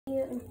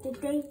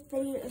today's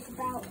video is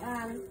about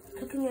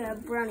cooking a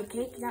brownie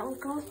cake. Is that what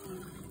it's called?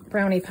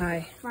 Brownie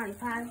pie. Brownie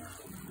pie.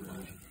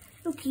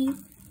 Okay.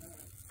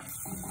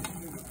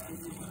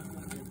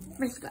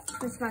 First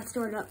got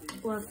started up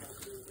with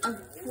a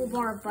full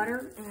bar of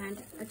butter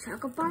and a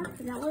chocolate bar.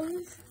 Is that what it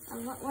is?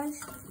 What was?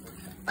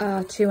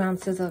 2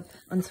 ounces of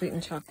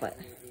unsweetened chocolate.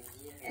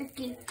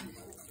 Okay.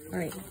 All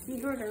right.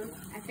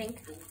 I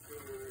think.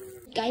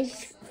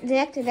 Guys,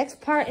 the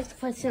next part is to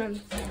put some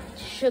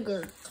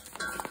sugar.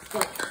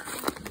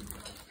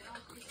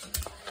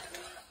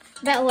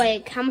 About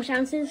like how much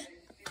ounces?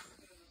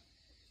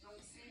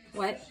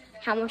 What?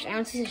 How much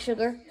ounces of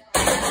sugar?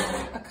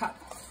 A cup.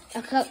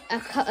 A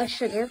cup of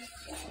sugar.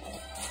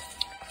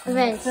 And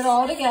then mix it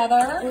all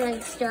together. And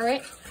then stir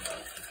it.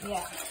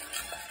 Yeah.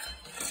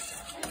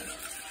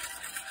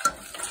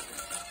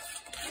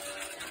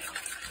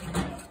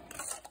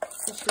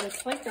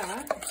 Just like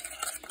that.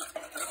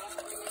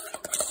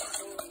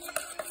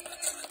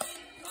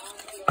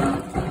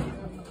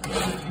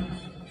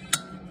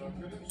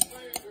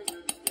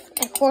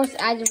 Of course,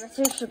 add the rest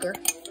of the sugar.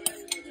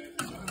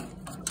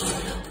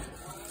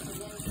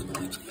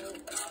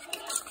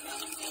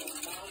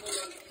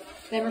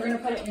 Then we're going to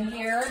put it in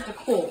here to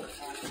cool.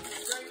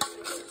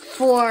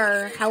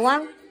 For how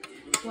long?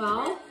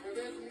 Well,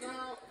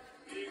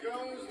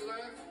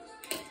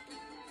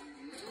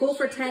 cool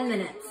for 10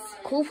 minutes.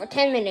 Cool for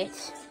 10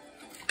 minutes.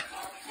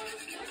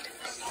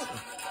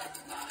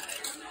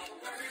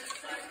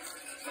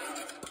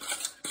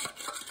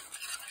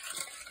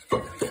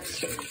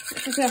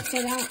 Just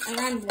sit around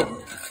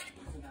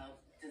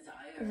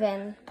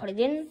then put it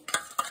in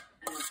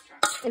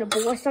a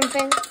bowl or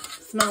something.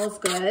 Smells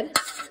good.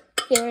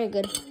 Very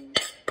good.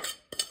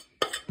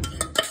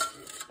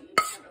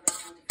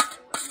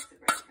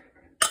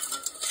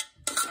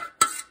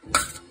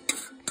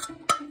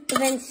 And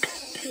then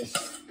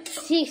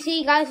see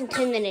you guys in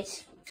 10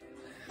 minutes.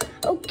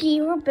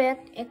 Okay, we're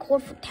back. It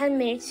cooled for 10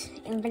 minutes,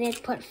 and then I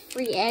put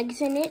 3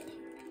 eggs in it.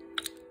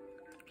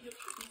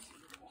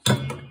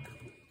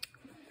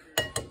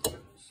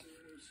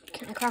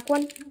 Can I crack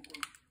one?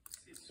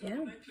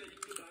 Yeah.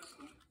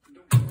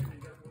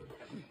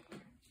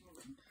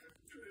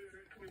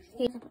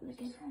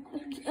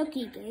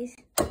 Okay, guys.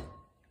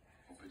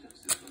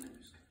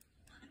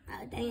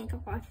 Dang, I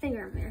got my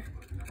finger in there.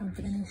 I'm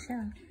putting in the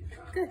show.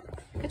 Good.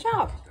 Good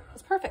job.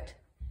 That's perfect.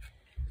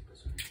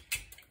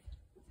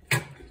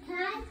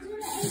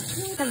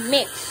 The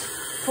mix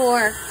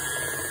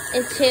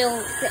until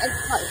the eggs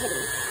start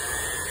hitting.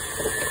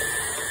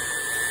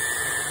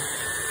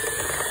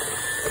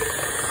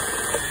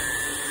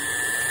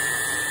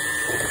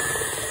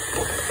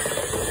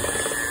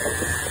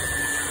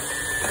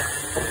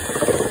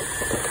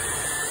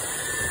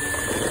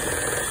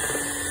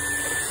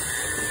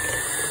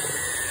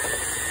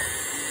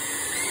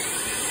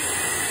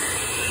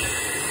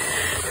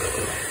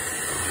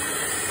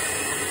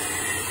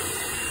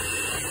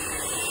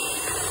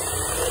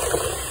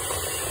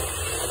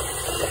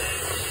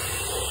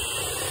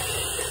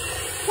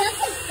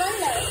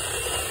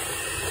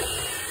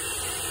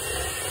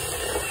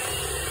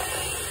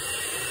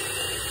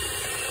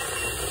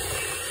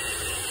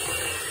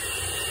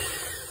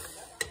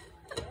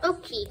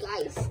 Okay,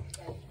 guys.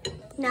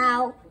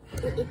 Now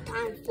it's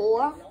time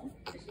for.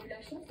 I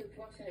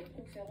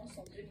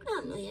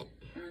don't know yet.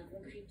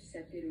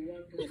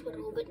 Just a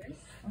little bit.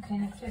 Okay,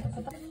 next we have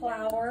to put the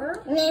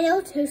flour.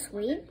 No, too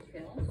sweet.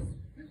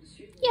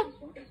 Yeah.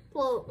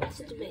 Well, let's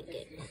just make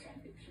it.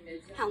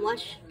 How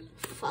much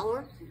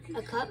flour?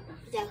 A cup?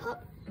 Is that a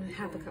cup?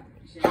 Half a cup.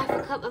 Half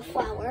a cup of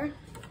flour.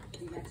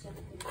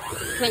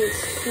 Then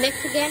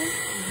mix again.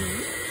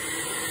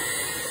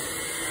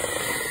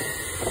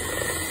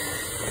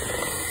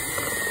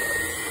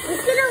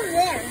 Let's get over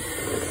there.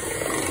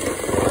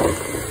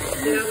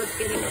 See how it's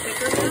getting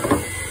thicker now?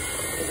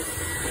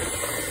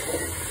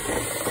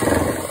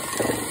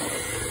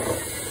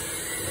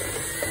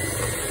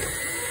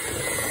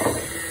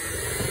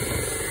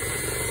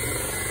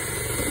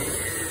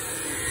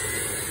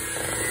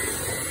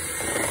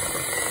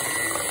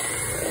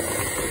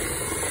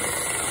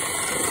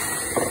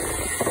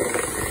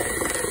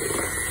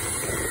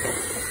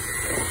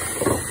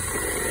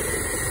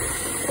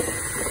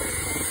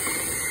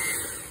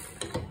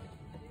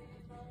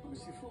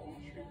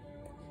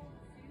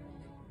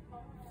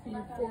 And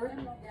 4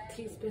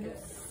 teaspoons of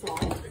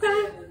salt.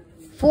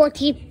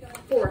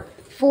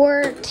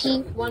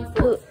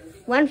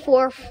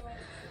 1/4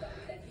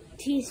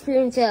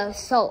 teaspoons of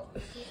salt.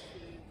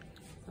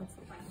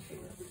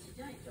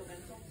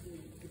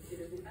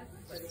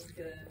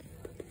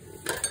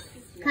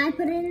 Can I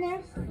put it in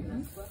there?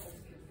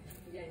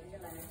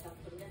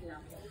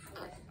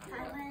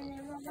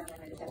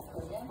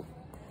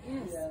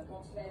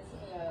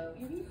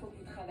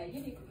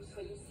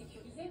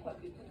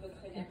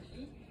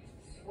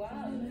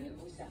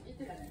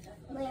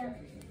 Where?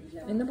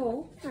 In the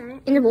bowl.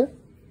 In the bowl.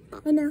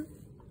 I know.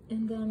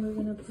 And then we're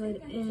going to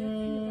put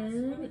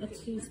in a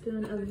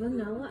teaspoon of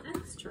vanilla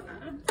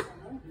extract.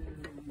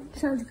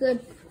 Sounds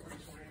good.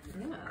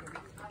 Yeah.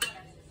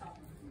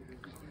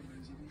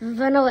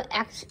 vanilla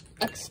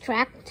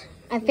extract.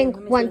 I think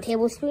 1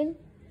 tablespoon.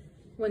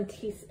 1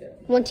 teaspoon.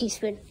 1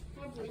 teaspoon.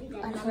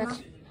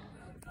 Correct.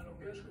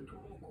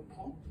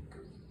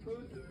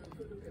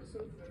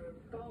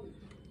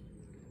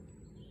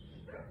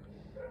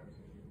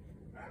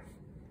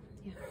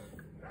 Yeah.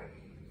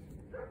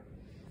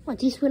 1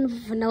 teaspoon of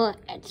vanilla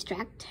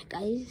extract,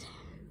 guys.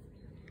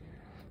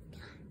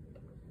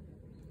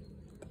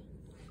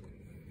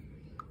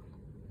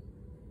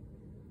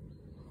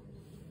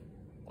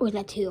 Or is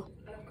that 2?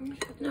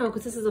 No,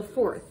 because this is a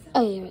 4th.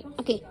 Oh, yeah, right.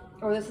 Okay.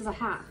 Or this is a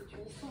half.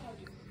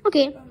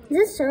 Okay. Is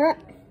this syrup?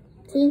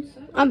 See?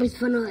 Just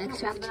vanilla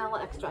extract.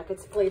 Vanilla extract.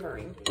 It's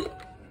flavoring.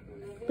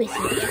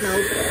 Basically, yes.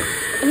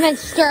 No. And then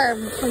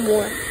stir some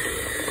more.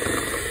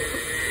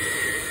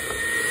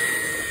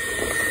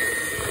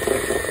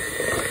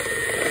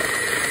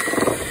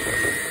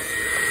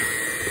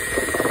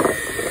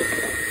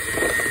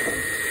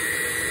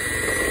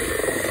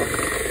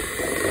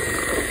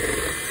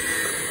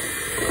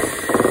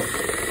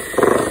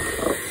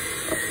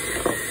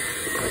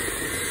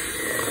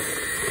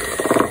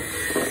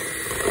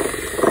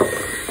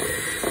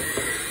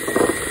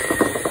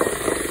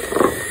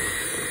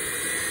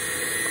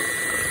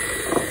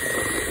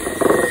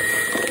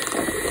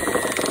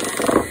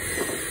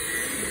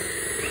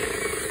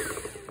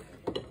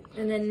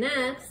 And then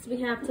next,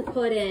 we have to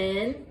put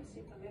in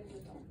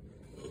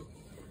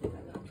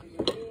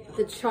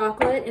the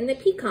chocolate and the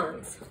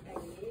pecans.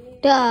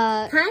 Can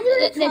I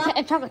do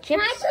the chocolate chips?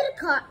 Can I do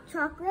the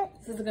chocolate?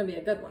 This is going to be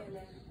a good one.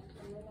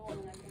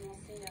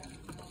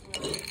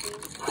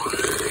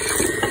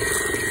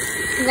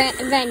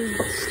 And then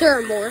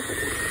stir more. Wow,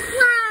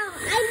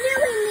 I knew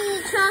we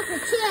needed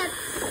chocolate chips.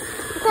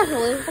 Of course,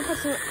 we'll put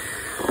some.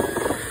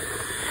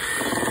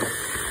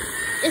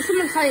 It's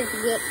someone's side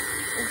to get.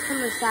 It's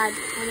someone's side.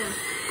 I know.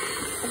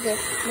 Okay,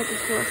 making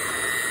sure.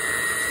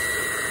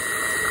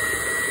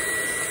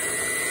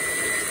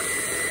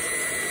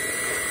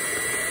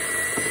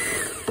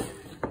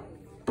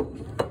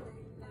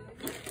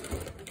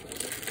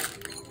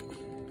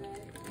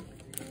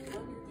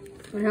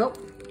 Want help?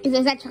 Is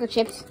that chocolate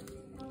chips?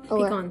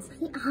 Pecans.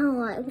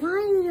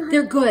 Why?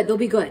 They're good. They'll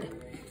be good.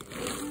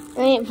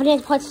 And we need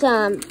to put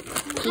some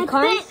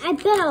pecans. I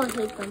bet I'll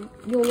hate them.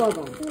 You'll love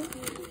them.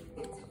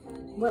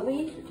 What,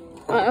 Lee?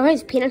 Or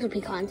is peanuts or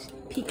pecans?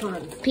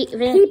 Pecans. We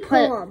need to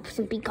put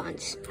some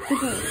pecans.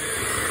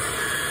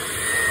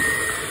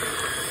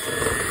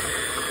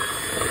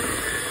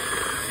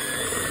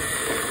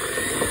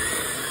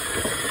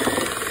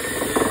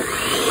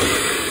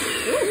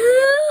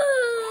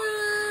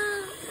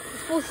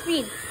 Full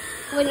speed.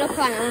 Wait, no,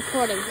 fine, I'm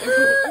recording.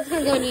 It's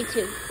gonna go on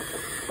YouTube.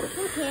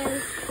 Who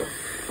cares?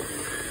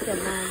 Good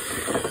man.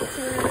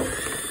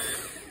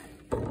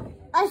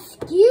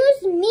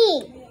 Excuse me.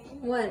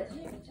 What?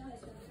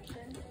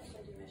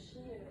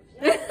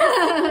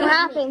 What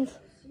happened?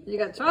 You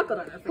got chocolate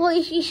on your face. Well,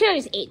 you should have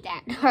just ate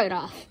that right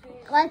off.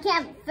 Well, I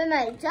can't fit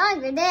my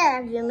chocolate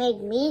there if you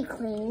make me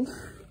clean.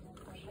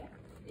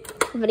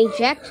 But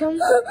eject them.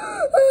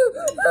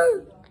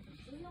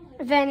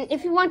 Then,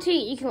 if you want to,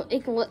 you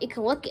can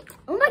look it.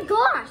 Oh my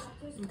gosh.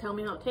 And tell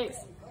me how it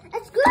tastes.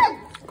 It's good.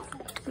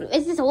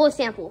 It's just a little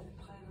sample.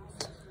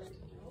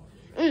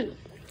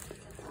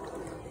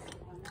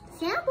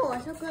 Sample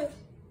is so good.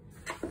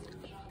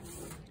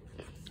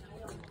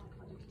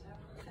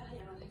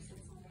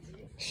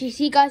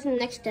 See you guys in the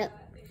next step.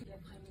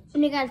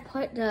 And you guys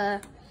put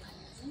the,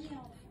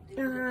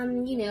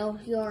 you know,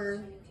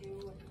 your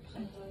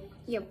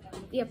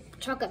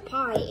chocolate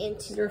pie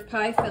into. Your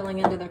pie filling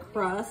into the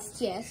crust.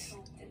 Yes.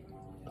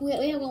 We have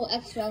a little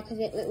extra because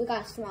we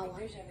got a small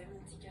one.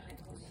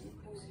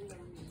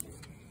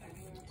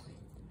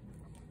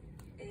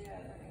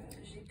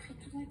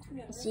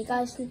 See you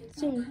guys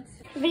soon.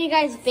 When you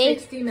guys bake,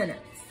 60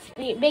 minutes.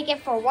 you bake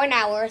it for 1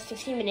 hour,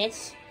 60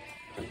 minutes.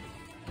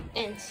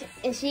 And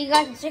see you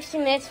guys in 60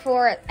 minutes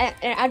for,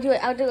 I'll do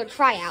a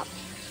tryout.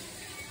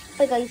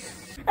 Bye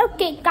guys.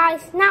 Okay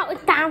guys, now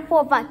it's time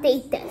for a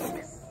taste test.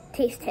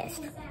 Taste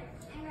test.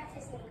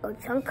 Oh,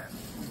 chunk.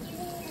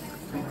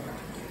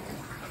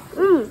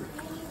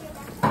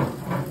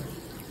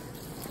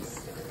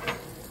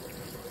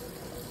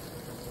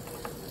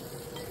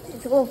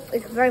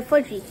 It's very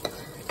fudgy.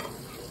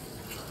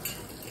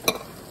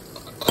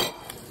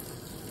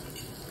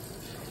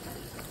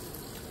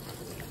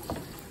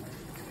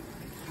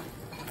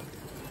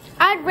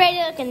 I'd rate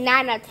it like a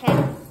 9 out of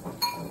 10.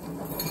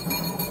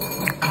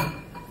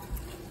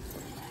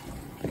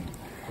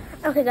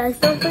 Okay guys,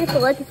 don't forget to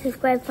like and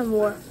subscribe for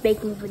more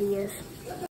baking videos.